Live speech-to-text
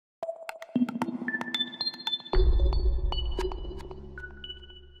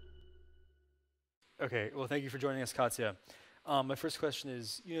Okay, well, thank you for joining us, Katya. My first question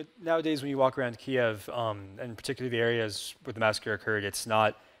is, nowadays when you walk around Kiev, and particularly the areas where the massacre occurred, it's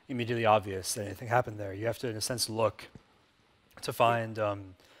not immediately obvious that anything happened there. You have to, in a sense, look to find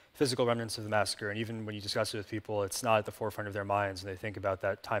physical remnants of the massacre, and even when you discuss it with people, it's not at the forefront of their minds when they think about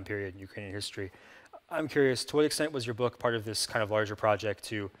that time period in Ukrainian history. I'm curious, to what extent was your book part of this kind of larger project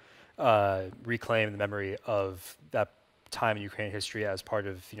to reclaim the memory of that time in Ukrainian history as part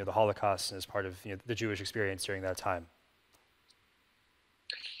of the Holocaust and as part of the Jewish experience during that time?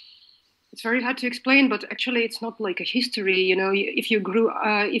 It's very hard to explain, but actually, it's not like a history. If you grow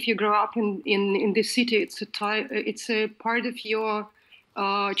up in this city, it's a part of your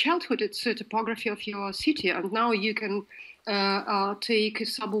childhood. It's a topography of your city, and now you can take a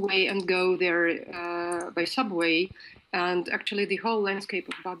subway and go there by subway. And actually, the whole landscape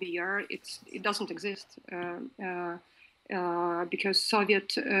of Babi Yar, it doesn't exist because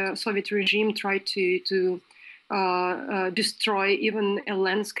Soviet regime tried to destroy even a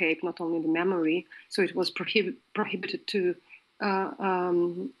landscape, not only the memory. So it was prohibited to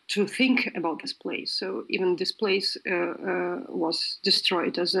think about this place. So even this place was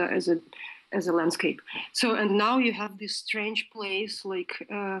destroyed as a landscape. So and now you have this strange place, like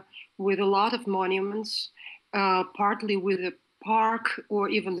with a lot of monuments, partly with a park or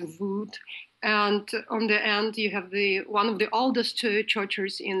even the wood. And on the end, you have one of the oldest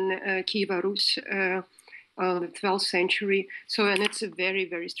churches in Kyiv, Rus, the 12th century. So, and it's a very,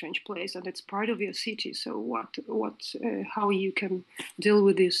 very strange place, and it's part of your city. So, how you can deal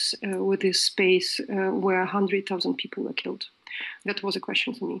with this space where 100,000 people were killed? That was a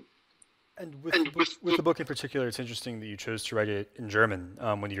question for me. And with the book in particular, it's interesting that you chose to write it in German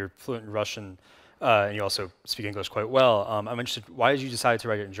when you're fluent in Russian, and you also speak English quite well. I'm interested, why did you decide to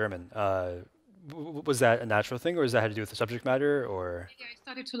write it in German? Was that a natural thing, or does that have to do with the subject matter, or? Yeah, I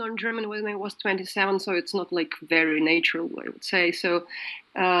started to learn German when I was 27, so it's not like very natural, I would say. So,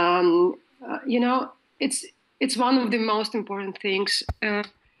 it's one of the most important things.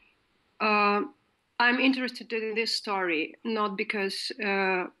 I'm interested in this story not because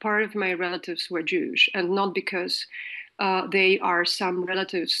part of my relatives were Jewish, and not because they are some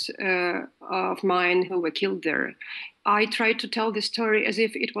relatives of mine who were killed there. I tried to tell the story as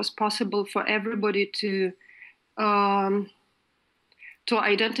if it was possible for everybody to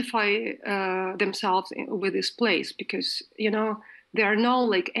identify themselves with this place, because there are no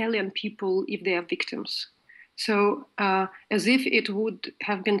like alien people if they are victims. So as if it would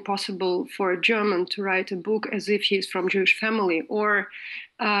have been possible for a German to write a book as if he's from Jewish family, or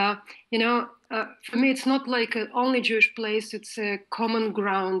for me, it's not like an only Jewish place. It's a common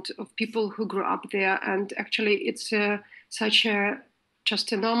ground of people who grew up there, and actually, it's such a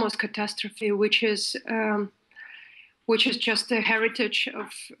just enormous catastrophe, which is just the heritage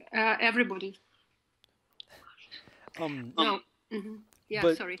of everybody. No. Mm-hmm. Yeah,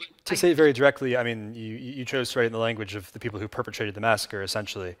 but sorry. To say it very directly, I mean, you chose to write in the language of the people who perpetrated the massacre,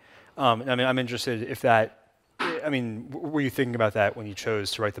 essentially. I mean, I'm interested if that. I mean, were you thinking about that when you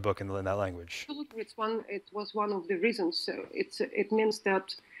chose to write the book in that language? Absolutely, it was one of the reasons. So it means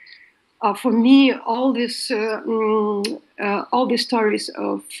that for me, all these stories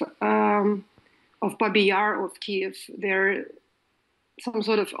of Babi Yar, of Kyiv, they're some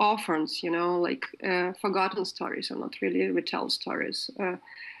sort of orphans, like forgotten stories, or not really retold stories.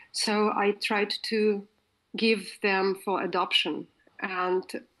 So I tried to give them for adoption, and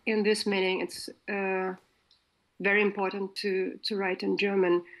in this meaning, it's very important to write in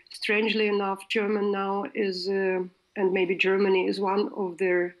German. Strangely enough, German now is, and maybe Germany is one of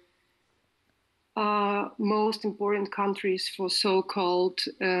their most important countries for so-called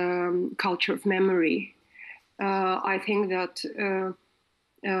culture of memory. I think that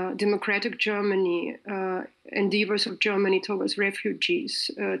democratic Germany, endeavors of Germany towards refugees,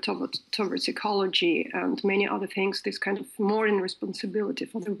 towards ecology, and many other things, this kind of moral responsibility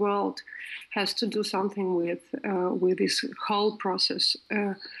for the world has to do something with this whole process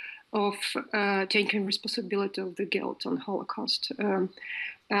of taking responsibility of the guilt on Holocaust.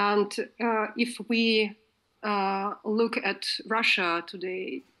 And if we look at Russia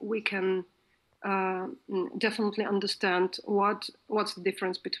today, we can definitely understand what's the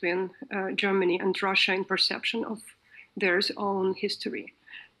difference between Germany and Russia in perception of their own history.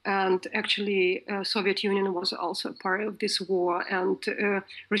 And actually, Soviet Union was also part of this war and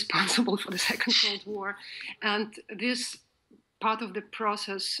responsible for the Second World War. And this part of the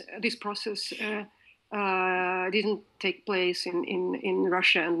process, didn't take place in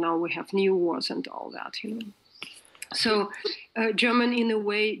Russia, and now we have new wars and all that, So German in a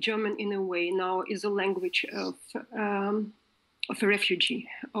way now is a language of a refugee,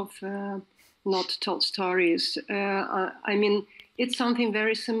 of not told stories. I mean, it's something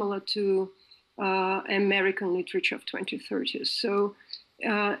very similar to American literature of 2030s. So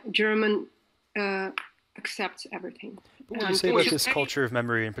German accepts everything. But what you say about this culture of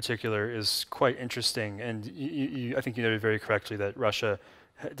memory in particular is quite interesting, and I think you noted very correctly that Russia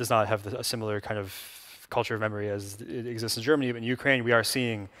does not have a similar kind of culture of memory as it exists in Germany, but in Ukraine we are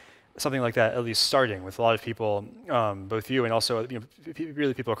seeing something like that at least starting with a lot of people, both you and also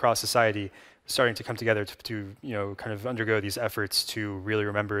really people across society starting to come together to kind of undergo these efforts to really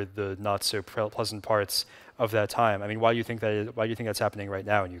remember the not so pleasant parts of that time. I mean, why do you think that's happening right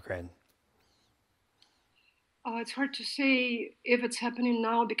now in Ukraine? It's hard to say if it's happening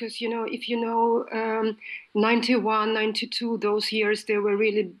now because, if 91, 92, those years, there were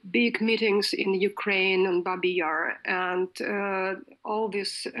really big meetings in Ukraine and Babi Yar, and all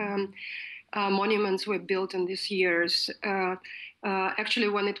these monuments were built in these years. Actually,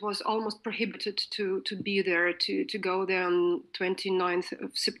 when it was almost prohibited to be there, to go there on 29th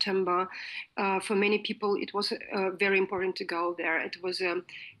of September, for many people it was very important to go there. It was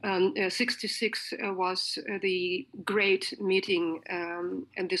 66 was the great meeting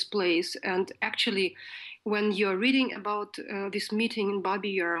at this place, and actually, when you're reading about this meeting in Babi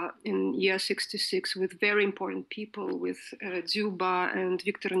Yar in year 66 with very important people, with Dzuba and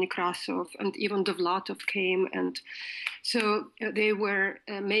Viktor Nekrasov, and even Dovlatov came, and so they were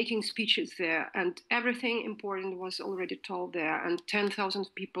making speeches there, and everything important was already told there, and 10,000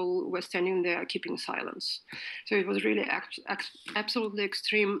 people were standing there keeping silence. So it was really absolutely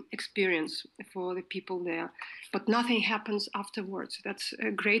extreme experience for the people there. But nothing happens afterwards. That's a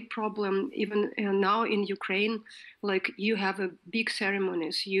great problem. Even now in Ukraine, like you have big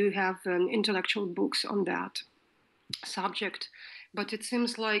ceremonies, you have intellectual books on that subject, but it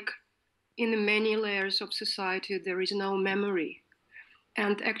seems like in many layers of society there is no memory.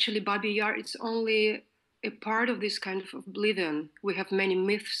 And actually Babi Yar, it's only a part of this kind of oblivion. We have many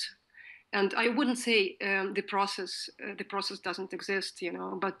myths. And I wouldn't say the process doesn't exist,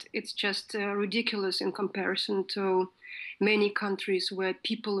 but it's just ridiculous in comparison to many countries where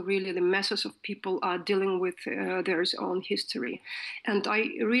people really, the masses of people are dealing with their own history. And I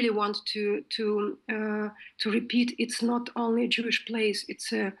really want to repeat, it's not only a Jewish place,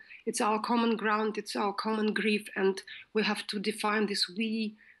 it's our common ground, it's our common grief, and we have to define this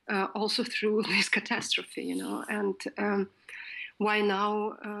we also through this catastrophe, and why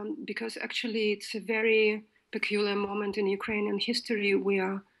now? Because actually it's a very peculiar moment in Ukrainian history. We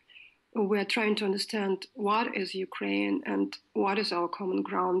are trying to understand what is Ukraine and what is our common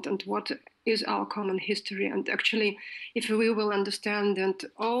ground and what is our common history. And actually, if we will understand that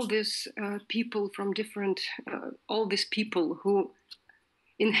all these people from all these people who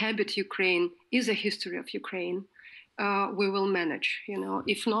inhabit Ukraine is a history of Ukraine, we will manage.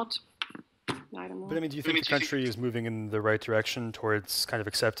 If not, I don't know. But I mean, do you think the country is moving in the right direction towards kind of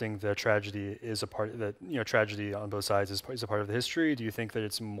accepting that tragedy is a part that tragedy on both sides is a part of the history? Do you think that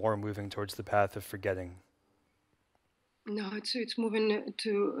it's more moving towards the path of forgetting? No, it's moving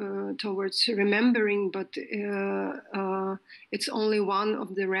towards remembering, but it's only one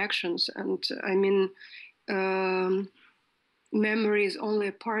of the directions. And I mean, memory is only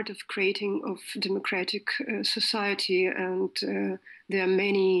a part of creating of democratic society, and there are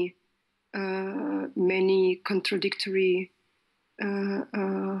many contradictory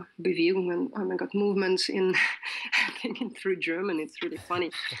Bewegungen, oh my God, movements in thinking through German. It's really funny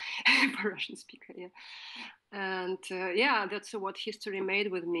for Russian speaker, yeah. And that's what history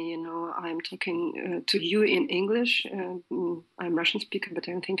made with me. I'm talking to you in English. I'm Russian speaker, but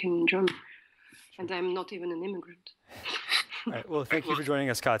I'm thinking in German, and I'm not even an immigrant. All right. Well, thank you for joining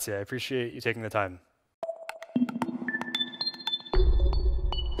us, Katya. I appreciate you taking the time.